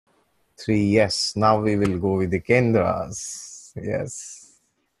3, yes. Now we will go with the Kendras. Yes.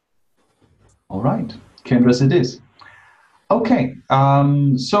 All right, Kendras it is. Okay,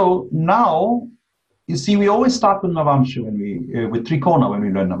 so now, you see, we always start with Navamsha when we, with Trikona when we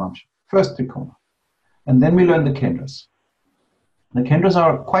learn Navamsha. First Trikona, and then we learn the Kendras. The Kendras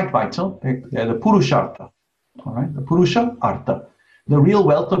are quite vital. They're the Purushartha, all right? The Purusha Artha. The real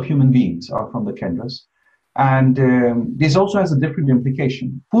wealth of human beings are from the Kendras. And this also has a different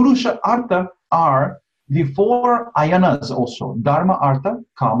implication. Purusha Artha are the 4 ayanas also, Dharma, Artha,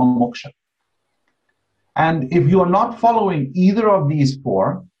 Kama, Moksha. And if you are not following either of these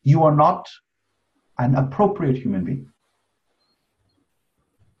 4, you are not an appropriate human being.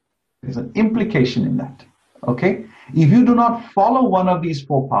 There's an implication in that. Okay? If you do not follow one of these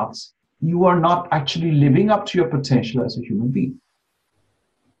 4 paths, you are not actually living up to your potential as a human being.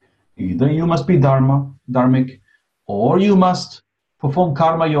 Either you must be dharmic, or you must perform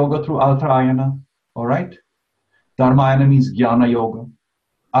karma yoga through Alta Ayana. All right? Dharma Ayana means Jnana Yoga.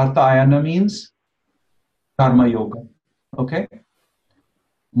 Artha Ayana means Karma Yoga. Okay?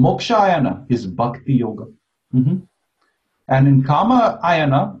 Moksha Ayana is Bhakti Yoga. And in Kama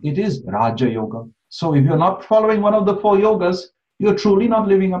Ayana, it is Raja Yoga. So if you're not following one of the 4 yogas, you're truly not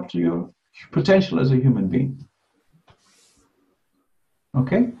living up to your potential as a human being.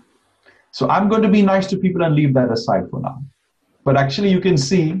 Okay? So I'm going to be nice to people and leave that aside for now. But actually you can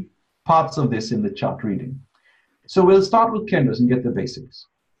see parts of this in the chart reading. So we'll start with Kendras and get the basics.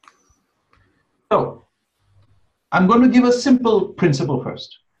 So I'm going to give a simple principle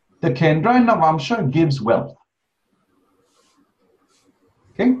first. The Kendra in Navamsha gives wealth.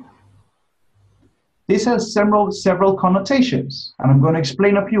 Okay? This has several connotations, and I'm going to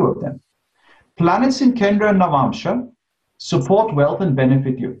explain a few of them. Planets in Kendra and Navamsha support wealth and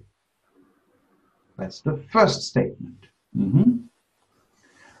benefit you. That's the first statement.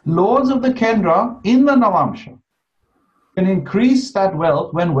 Lords of the Kendra in the Navamsha can increase that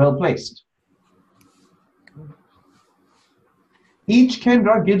wealth when well placed. Each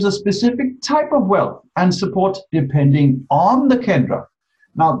Kendra gives a specific type of wealth and support depending on the Kendra.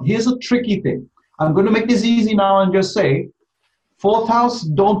 Now, here's a tricky thing. I'm going to make this easy now and just say, 4th house,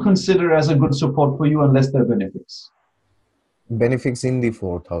 don't consider as a good support for you unless there are benefits. Benefits in the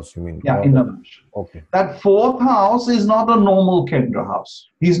 4th house, you mean? Yeah, in the Navamsha. Okay. That 4th house is not a normal Kendra house.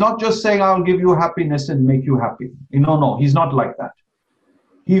 He's not just saying, I'll give you happiness and make you happy. No, he's not like that.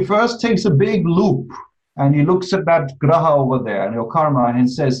 He first takes a big loop and he looks at that graha over there and your karma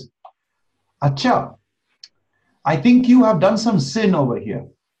and says, Acha, I think you have done some sin over here.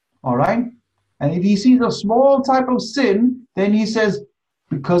 All right? And if he sees a small type of sin, then he says,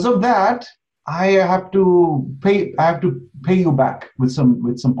 because of that, I have to pay you back with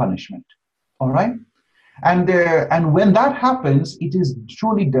some punishment. All right? And when that happens, it is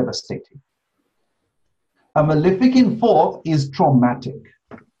truly devastating. A malefic in 4th is traumatic.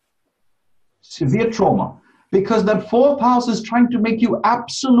 Severe trauma. Because that 4th house is trying to make you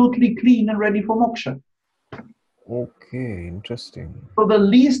absolutely clean and ready for moksha. Okay, interesting. So the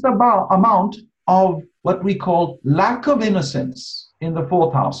least amount of what we call lack of innocence in the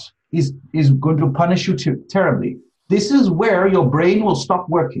 4th house is going to punish you terribly. This is where your brain will stop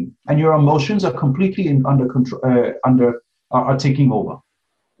working and your emotions are completely under control, are taking over.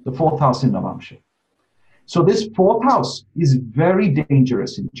 The 4th house in Navamsha. So this 4th house is very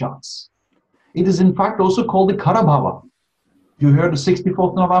dangerous in charts. It is in fact also called the Kara Bhava. You heard the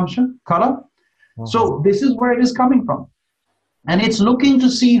 64th Navamsha, Kara? So this is where it is coming from. And it's looking to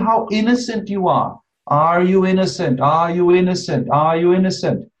see how innocent you are. Are you innocent? Are you innocent? Are you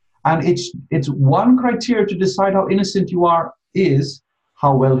innocent? And it's one criteria to decide how innocent you are is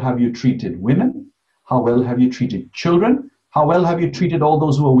how well have you treated women? How well have you treated children? How well have you treated all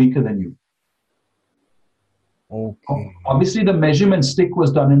those who are weaker than you? Okay. Obviously, the measurement stick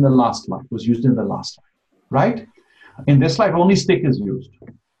was done in the last life, was used in the last life, right? In this life, only stick is used.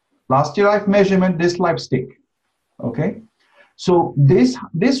 Last year life measurement, this life stick. Okay? So this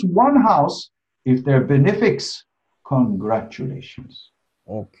one house, if they're benefics, congratulations.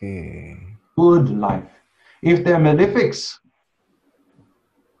 Okay. Good life. If they're malefics,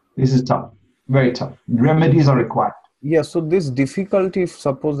 this is tough. Very tough. Remedies are required. Yeah, so this difficulty, if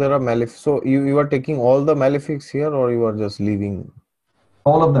suppose there are malefics, so you are taking all the malefics here or you are just leaving?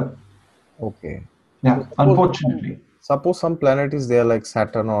 All of them. Okay. Yeah, So unfortunately. Suppose some planet is there like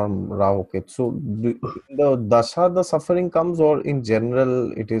Saturn or Rahu. Okay. So in the dasha, the suffering comes, or in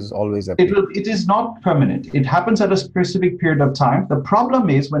general, it is always appearing? It is not permanent. It happens at a specific period of time. The problem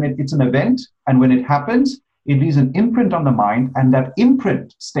is when it's an event and when it happens, it leaves an imprint on the mind and that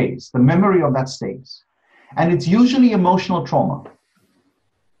imprint stays. The memory of that stays. And it's usually emotional trauma.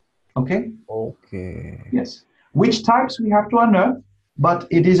 Okay? Okay. Yes. Which types we have to unearth, but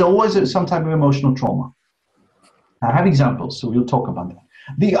it is always some type of emotional trauma. I have examples, so we'll talk about that.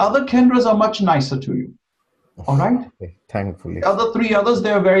 The other Kendras are much nicer to you. All right? Okay, thankfully. The other three others,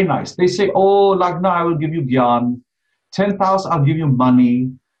 they are very nice. They say, oh, Lagna, I will give you gyan. 10th house, I'll give you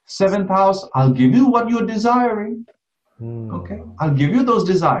money. 7th house, I'll give you what you're desiring. Okay? Hmm. I'll give you those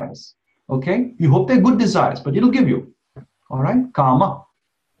desires. Okay? You hope they're good desires, but it'll give you. All right? Karma.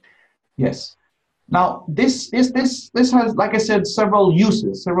 Yes. Now, this has, like I said, several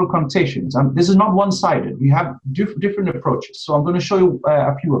uses, several connotations. This is not one-sided. We have different approaches. So I'm going to show you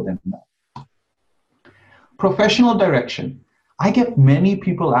a few of them now. Professional direction. I get many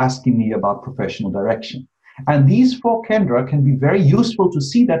people asking me about professional direction. And these four Kendra can be very useful to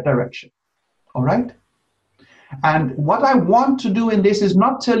see that direction. All right? And what I want to do in this is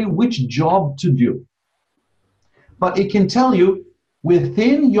not tell you which job to do, but it can tell you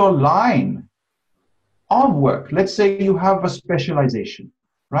within your line of work. Let's say you have a specialization,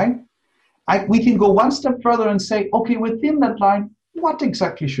 right? We can go one step further and say, okay, within that line, what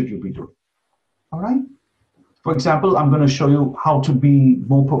exactly should you be doing? All right? For example, I'm going to show you how to be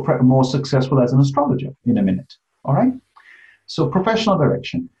more successful as an astrologer in a minute. All right? So professional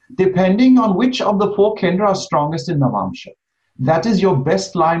direction. Depending on which of the four Kendra are strongest in Navamsha, that is your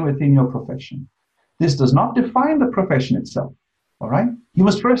best line within your profession. This does not define the profession itself. All right? You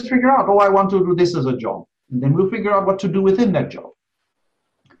must first figure out, oh, I want to do this as a job. And then we'll figure out what to do within that job.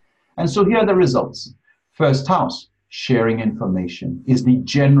 And so here are the results. First house, sharing information is the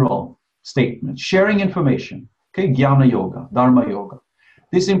general statement. Sharing information, okay, Jnana Yoga, Dharma Yoga.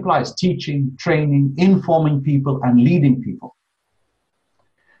 This implies teaching, training, informing people, and leading people.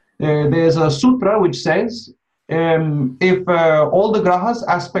 There's a sutra which says, if all the grahas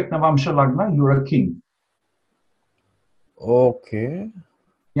aspect Navamsha Lagna, you're a king. Okay.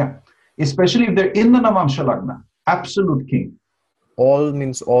 Yeah, especially if they're in the Navamsha Lagna, absolute king. All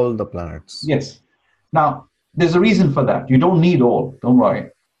means all the planets. Yes. Now, there's a reason for that. You don't need all. Don't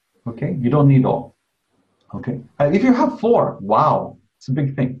worry. Okay? You don't need all. Okay? If you have four, wow, it's a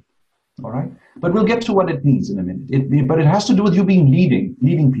big thing. All right? But we'll get to what it means in a minute. But it has to do with you being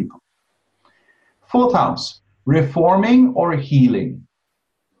leading people. Fourth house, reforming or healing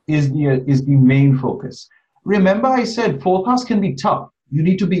is the main focus. Remember, I said fourth house can be tough. You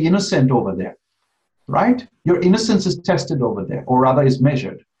need to be innocent over there. Right? Your innocence is tested over there, or rather is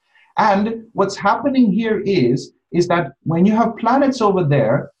measured. And what's happening here is that when you have planets over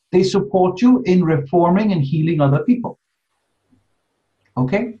there, they support you in reforming and healing other people.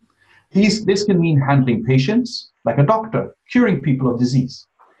 Okay? This can mean handling patients, like a doctor, curing people of disease.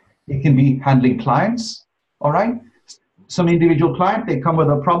 It can be handling clients, all right? Some individual client, they come with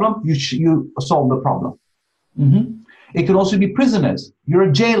a problem, you solve the problem. It can also be prisoners. You're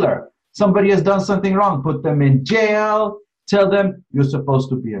a jailer. Somebody has done something wrong, put them in jail, tell them you're supposed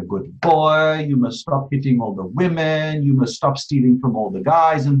to be a good boy, you must stop hitting all the women, you must stop stealing from all the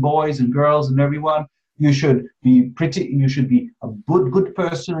guys and boys and girls and everyone. You should be a good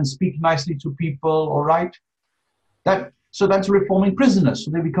person and speak nicely to people, all right? So that's reforming prisoners,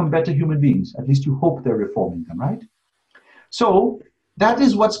 so they become better human beings. At least you hope they're reforming them, right? So that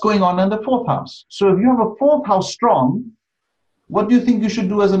is what's going on in the fourth house. So if you have a fourth house strong, what do you think you should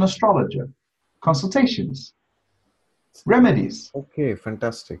do as an astrologer? Consultations, remedies. Okay,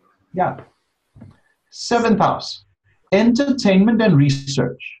 fantastic. Yeah. Seventh house, entertainment and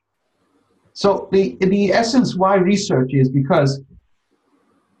research. So the essence why research is because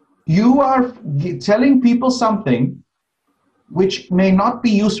you are telling people something which may not be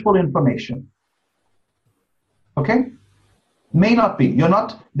useful information. Okay? May not be.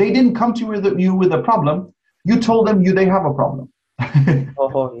 They didn't come to you with a problem. You told them they have a problem.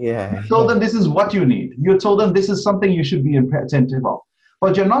 Oh, yeah. You told them this is what you need. You told them this is something you should be attentive of.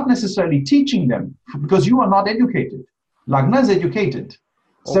 But you're not necessarily teaching them because you are not educated. Lagna is educated.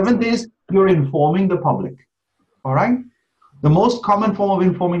 Okay. Seventh is you're informing the public. All right? The most common form of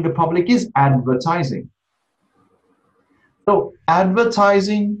informing the public is advertising. So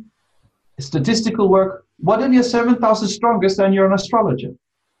advertising, statistical work, what if your seventh house is strongest and you're an astrologer?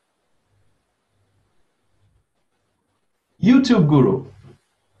 YouTube guru.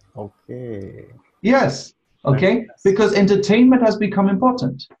 Okay. Yes. Okay. Because entertainment has become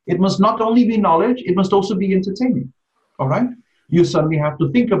important. It must not only be knowledge, it must also be entertaining. All right. You suddenly have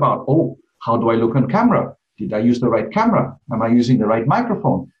to think about, oh, how do I look on camera? Did I use the right camera? Am I using the right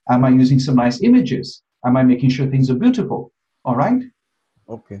microphone? Am I using some nice images? Am I making sure things are beautiful? All right.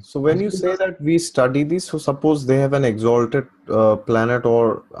 Okay. So when you say that we study this, so suppose they have an exalted planet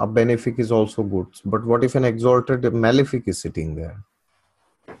or a benefic is also good. But what if an exalted malefic is sitting there?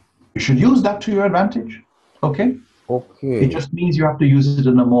 should use that to your advantage. Okay? It Okay. just means you have to use it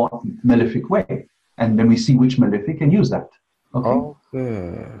in a more malefic way. And then we see which malefic can use that. Okay?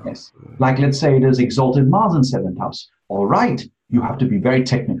 Okay. Yes. Like let's say there's exalted Mars in seventh house. All right. You have to be very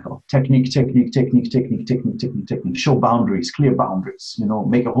technical. Technique, technique, technique, technique, technique, technique, technique. Show boundaries, clear boundaries,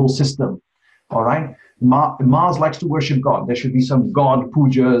 make a whole system. All right. Mars likes to worship God. There should be some God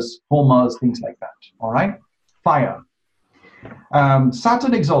pujas, homas, things like that. All right. Fire.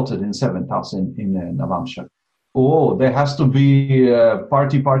 Saturn exalted in seventh house in Navamsha. Oh, there has to be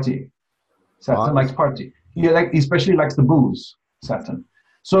party. Saturn I likes party. He especially likes the booze. Saturn.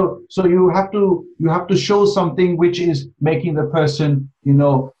 So you have to show something which is making the person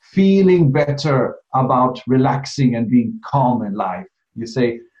feeling better about relaxing and being calm in life. You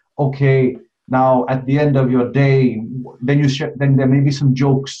say, okay, now at the end of your day, then there may be some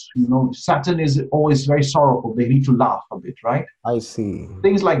jokes. Saturn is always very sorrowful. They need to laugh a bit, right? I see.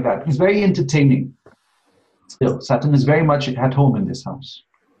 Things like that. He's very entertaining. Still, Saturn is very much at home in this house.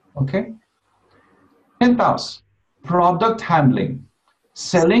 Okay. 10th house, product handling,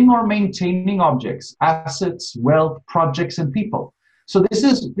 selling or maintaining objects, assets, wealth, projects, and people. So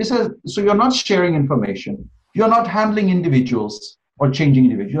so you're not sharing information. You're not handling individuals or changing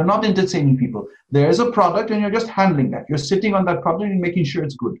individuals. You're not entertaining people. There is a product and you're just handling that. You're sitting on that product and making sure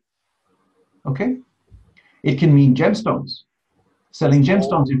it's good. Okay? It can mean gemstones, selling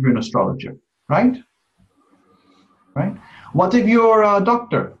gemstones if you're an astrologer, right? Right? What if you're a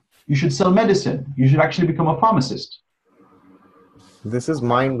doctor? You should sell medicine. You should actually become a pharmacist. This is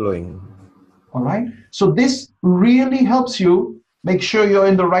mind-blowing. All right. So this really helps you make sure you're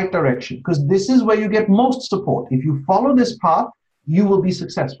in the right direction, because this is where you get most support. If you follow this path, you will be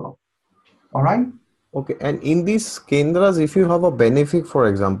successful. All right. Okay. And in these Kendras, if you have a benefic, for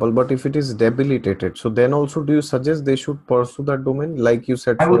example, but if it is debilitated, so then also do you suggest they should pursue that domain, like you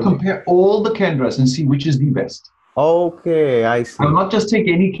said? I will compare all the Kendras and see which is the best. Okay, I see. I'll not just take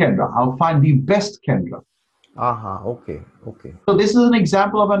any Kendra. I'll find the best Kendra. Aha, okay. So this is an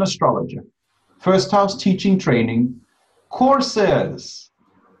example of an astrologer. First house, teaching, training, courses,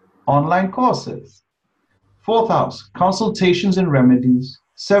 online courses. Fourth house, consultations and remedies.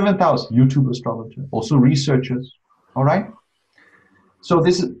 Seventh house, YouTube astrologer, also researchers. All right. So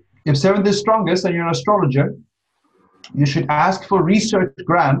if seventh is strongest and you're an astrologer, you should ask for research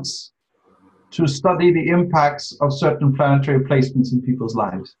grants to study the impacts of certain planetary placements in people's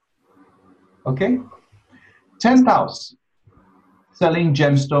lives. Okay? 10th house, selling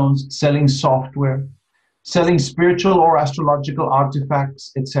gemstones, selling software, selling spiritual or astrological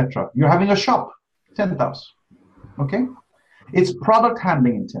artifacts, etc. You're having a shop, 10th house. Okay? It's product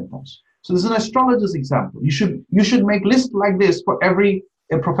handling in 10th house. So this is an astrologer's example. You should make lists like this for every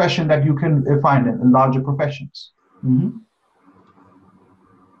profession that you can find in larger professions. Mm-hmm.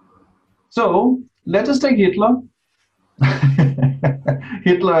 So let us take Hitler.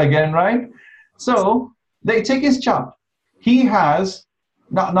 Hitler again, right? So they take his chart. He has,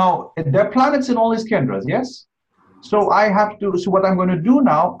 now there are planets in all his Kendras, yes? So what I'm going to do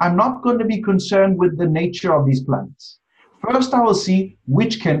now, I'm not going to be concerned with the nature of these planets. First, I will see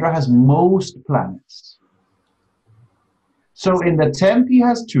which Kendra has most planets. So in the 10th, he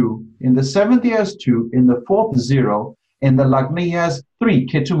has 2. In the 7th, he has 2. In the 4th, 0. In the Lagna, he has 3,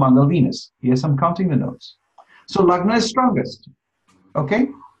 Ketu, Mangal, Venus. Yes, I'm counting the notes. So Lagna is strongest. Okay?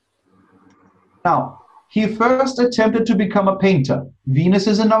 Now, he first attempted to become a painter. Venus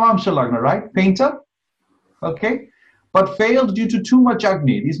is in Navamsha Lagna, right? Painter? Okay? But failed due to too much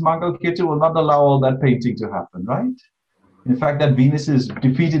Agni. These Mangal Ketu will not allow all that painting to happen, right? In fact, that Venus is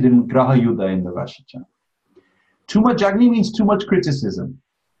defeated in Graha Yuddha in the Rashi chart. Too much Agni means too much criticism.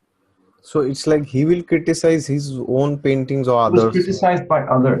 So it's like he will criticize his own paintings or others. He was criticized by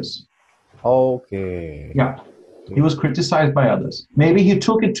others. Okay. Yeah. He was criticized by others. Maybe he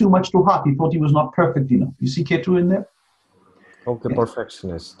took it too much to heart. He thought he was not perfect enough. You see Ketu in there? Okay, yes.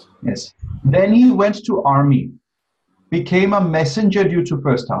 Perfectionist. Yes. Then he went to army, became a messenger due to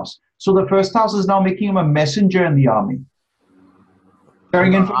first house. So the first house is now making him a messenger in the army.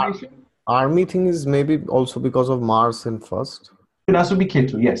 Sharing information? Army thing is maybe also because of Mars in first. It has to be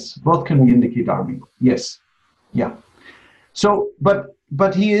Ketu, yes. Both can indicate army. Yes. Yeah. So, but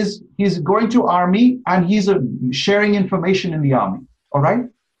he's going to army and he's sharing information in the army. All right.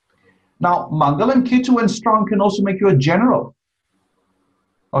 Now, Mangal and Ketu and strong can also make you a general.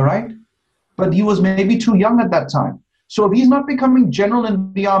 All right. But he was maybe too young at that time. So if he's not becoming general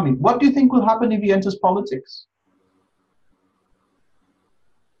in the army, what do you think will happen if he enters politics?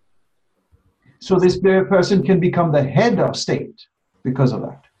 So this person can become the head of state because of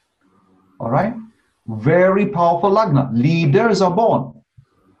that. All right. Very powerful Lagna. Leaders are born.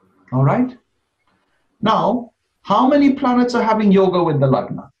 All right. Now, how many planets are having yoga with the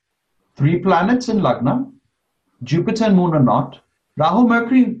Lagna? 3 planets in Lagna. Jupiter and Moon are not. Rahu,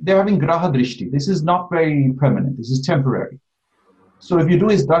 Mercury, they're having Graha Drishti. This is not very permanent. This is temporary. So if you do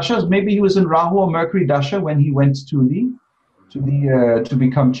his dashas, maybe he was in Rahu or Mercury dasha when he went to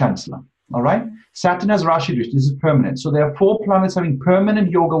become chancellor. All right. Saturn has Rashi Drishti. This is permanent. So there are 4 planets having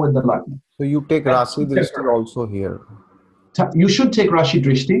permanent yoga with the Lagna. So you take Rashi Drishti also here. You should take Rashi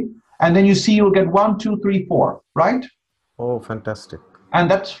Drishti, and then you see you'll get 1, 2, 3, 4, right? Oh, fantastic. And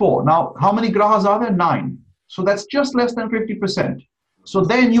that's 4. Now, how many grahas are there? 9. So that's just less than 50%. So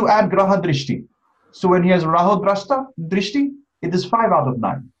then you add Graha Drishti. So when he has Rahu Drishti, it is 5 out of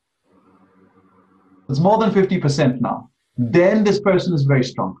 9. It's more than 50% now. Then this person is very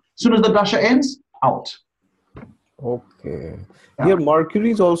strong. As soon as the dasha ends, out. Okay. Yeah. Here,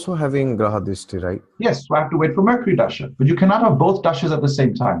 Mercury is also having Graha Drishti, right? Yes, so I have to wait for Mercury dasha. But you cannot have both dashas at the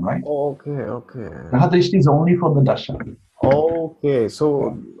same time, right? Okay, okay. Graha Drishti is only for the dasha. Okay,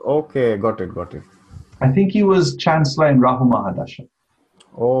 so, okay, got it, got it. I think he was chancellor in Rahu Mahadasha.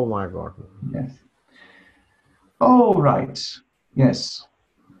 Oh my God. Yes. Oh, right. Yes.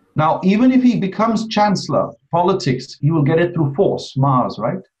 Now, even if he becomes chancellor, politics, he will get it through force, Mars,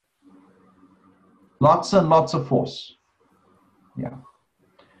 right? Lots and lots of force. Yeah.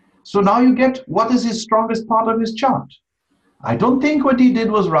 So now you get what is his strongest part of his chart. I don't think what he did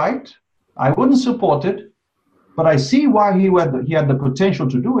was right. I wouldn't support it, but I see why he had the potential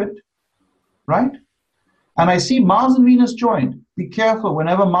to do it, right? And I see Mars and Venus joined. Be careful.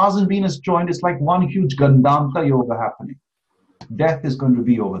 Whenever Mars and Venus joined, it's like one huge Gandanta yoga happening. Death is going to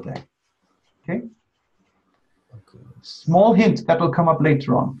be over there. Okay? Small hint that will come up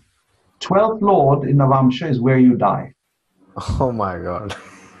later on. 12th Lord in Navamsha is where you die. Oh my God.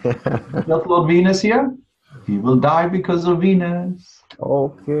 12th Lord Venus here, he will die because of Venus.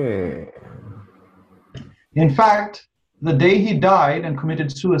 Okay. In fact, the day he died and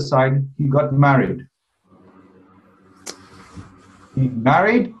committed suicide, he got married. He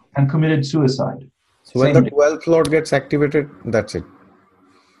married and committed suicide. So when the 12th Lord gets activated, that's it.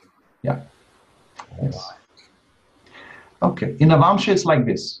 Yeah. Yes. Okay. In Navamsha, it's like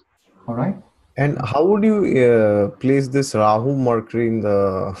this. All right. And how would you place this Rahu Mercury in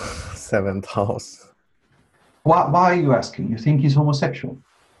the 7th house? Why are you asking? You think he's homosexual?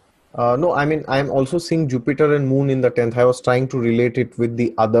 No, I mean, I'm also seeing Jupiter and Moon in the 10th. I was trying to relate it with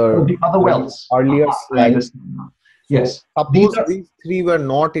the other wells. earlier slides. Yes. So suppose these 3 were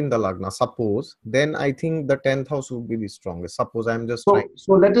not in the Lagna, suppose, then I think the 10th house would be the strongest. Suppose I'm just trying.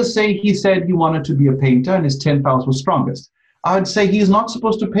 So let us say he said he wanted to be a painter and his 10th house was strongest. I would say he's not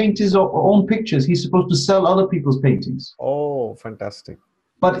supposed to paint his own pictures. He's supposed to sell other people's paintings. Oh, fantastic.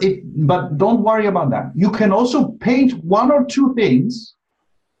 But don't worry about that. You can also paint 1 or 2 things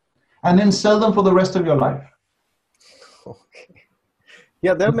and then sell them for the rest of your life. Okay.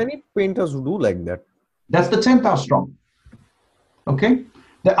 Yeah, there are many painters who do like that. That's the 10th house strong. Okay?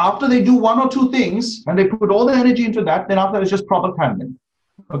 After they do 1 or 2 things and they put all the energy into that, then after it's just product handling.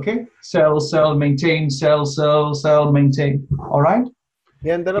 Okay? Sell, maintain, sell, maintain. All right?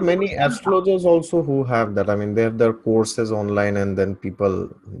 Yeah, and there are many astrologers also who have that. I mean, they have their courses online and then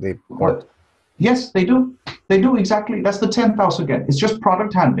they put. Yes, they do. They do, exactly. That's the 10th house again. It's just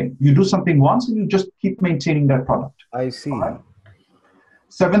product handling. You do something once and you just keep maintaining that product. I see. Right?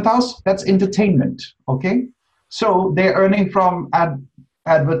 7th house, that's entertainment. Okay? So they're earning from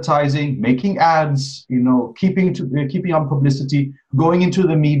advertising, making ads, keeping on publicity, going into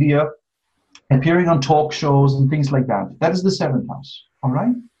the media, appearing on talk shows and things like that. That is the 7th house. All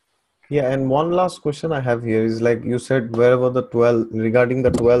right? Yeah, and one last question I have here is like you said, wherever regarding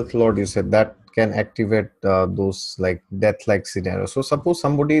the 12th Lord, you said that can activate those like death-like scenarios. So suppose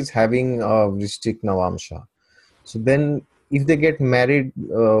somebody is having Vrishtik Navamsha. So then if they get married,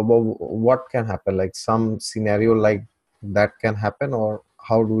 what can happen? Like some scenario like that can happen, or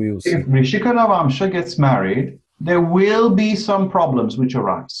how do you see? If Vrishika Navamsha gets married, there will be some problems which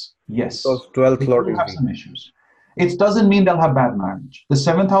arise. Yes. Because 12th Lord will have some issues. It doesn't mean they'll have bad marriage. The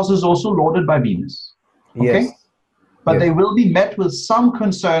 7th house is also lorded by Venus. Okay? Yes. But they will be met with some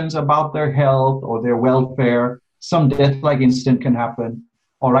concerns about their health or their welfare. Some death-like incident can happen,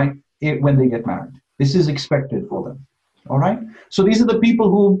 all right, when they get married. This is expected for them, all right? So these are the people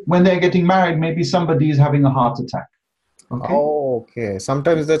who, when they're getting married, maybe somebody is having a heart attack. Okay? Oh, okay.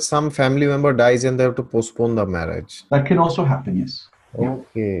 Sometimes that some family member dies and they have to postpone the marriage. That can also happen, yes.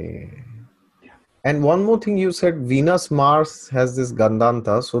 Okay. Yeah. And one more thing you said, Venus Mars has this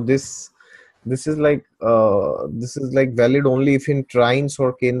Gandanta. So this is like valid only if in trines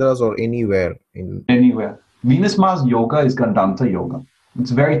or kendras or anywhere. Anywhere. Venus Mars yoga is Gandanta yoga.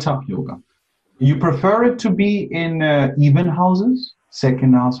 It's very tough yoga. You prefer it to be in even houses,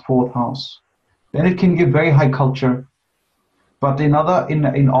 second house, fourth house. Then it can give very high culture. But in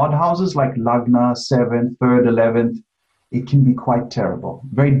odd houses like Lagna, 7th, 3rd, 11th, it can be quite terrible,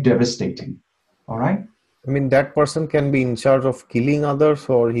 very devastating. All right? I mean, that person can be in charge of killing others,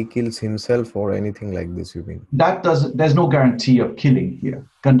 or he kills himself, or anything like this, you mean? There's no guarantee of killing here.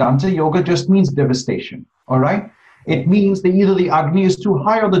 Gandanta yoga just means devastation. All right? It Okay. means that either the Agni is too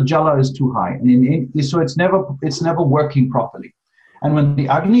high or the Jala is too high. So it's never working properly. And when the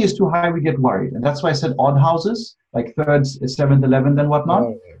Agni is too high, we get worried. And that's why I said odd houses, like 3rd, 7th, 11th, and whatnot.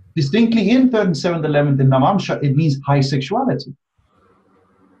 Oh, Distinctly in 3rd and 7th, 11th in Navamsha, it means high sexuality,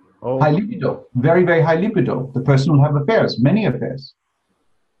 high okay. libido, very, very high libido. The person will have affairs, many affairs.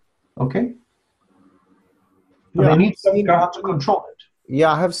 Okay? So Yeah, they I've need to seen. figure out how to control it.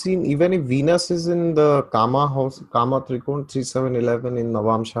 Yeah, I have seen, even if Venus is in the Kama house, Kama Trikon 3711 in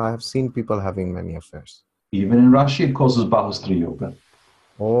Navamsha, I have seen people having many affairs. Even in Russia, it causes Bahastri Yoga.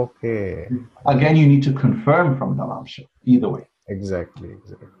 Okay. Again, you need to confirm from Navamsha, either way. Exactly,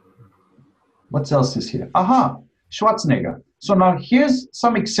 exactly. What else is here? Aha, Schwarzenegger. So now here's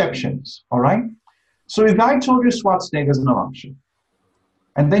some exceptions, all right? So if I told you Schwarzenegger's Navamsha,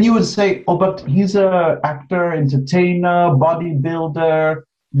 and then you would say, oh, but he's an actor, entertainer, bodybuilder.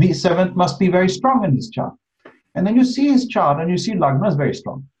 The 7th must be very strong in his chart. And then you see his chart and you see Lagna is very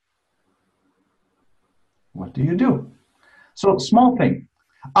strong. What do you do? So, small thing.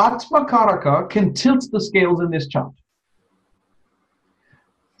 Atma Karaka can tilt the scales in this chart.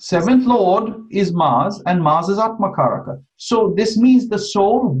 7th Lord is Mars, and Mars is Atma Karaka. So, this means the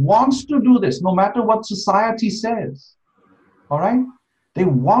soul wants to do this, no matter what society says. All right? They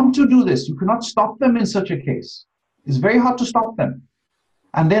want to do this. You cannot stop them in such a case. It's very hard to stop them.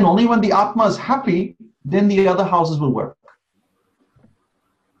 And then only when the Atma is happy, then the other houses will work.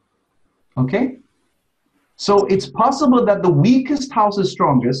 Okay? So it's possible that the weakest house is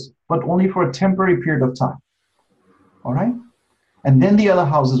strongest, but only for a temporary period of time. All right? And then the other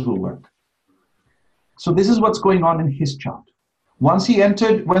houses will work. So this is what's going on in his chart. Once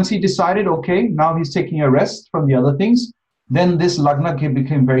he decided, okay, now he's taking a rest from the other things, then this Lagna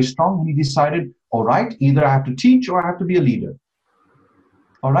became very strong, and he decided, all right, either I have to teach or I have to be a leader.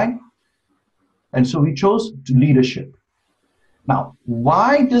 All right? And so he chose leadership. Now,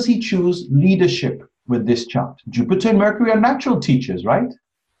 why does he choose leadership with this chart? Jupiter and Mercury are natural teachers, right?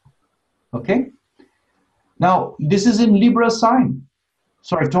 Okay? Now, this is in Libra sign.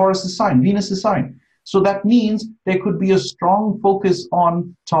 Sorry, Taurus' sign, Venus' sign. So that means there could be a strong focus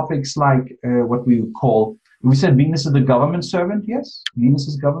on topics like what we call, we said Venus is the government servant, yes? Venus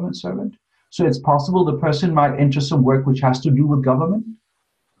is government servant. So it's possible the person might enter some work which has to do with government.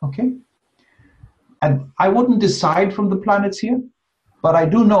 Okay? And I wouldn't decide from the planets here, but I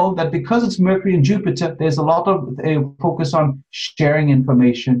do know that because it's Mercury and Jupiter, there's a lot of focus on sharing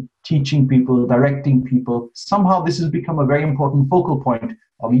information, teaching people, directing people. Somehow this has become a very important focal point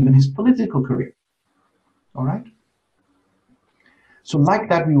of even his political career. All right? So like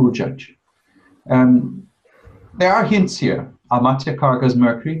that, we will judge. There are hints here. Amatya Karaka's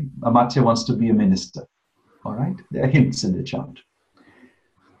Mercury. Amatya wants to be a minister. All right? There are hints in the chart.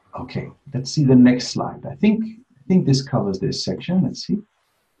 Okay, let's see the next slide. I think this covers this section. Let's see.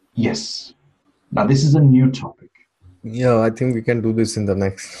 Yes. Now this is a new topic. Yeah, I think we can do this in the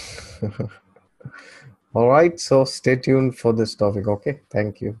next. All right, so stay tuned for this topic. Okay,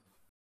 thank you.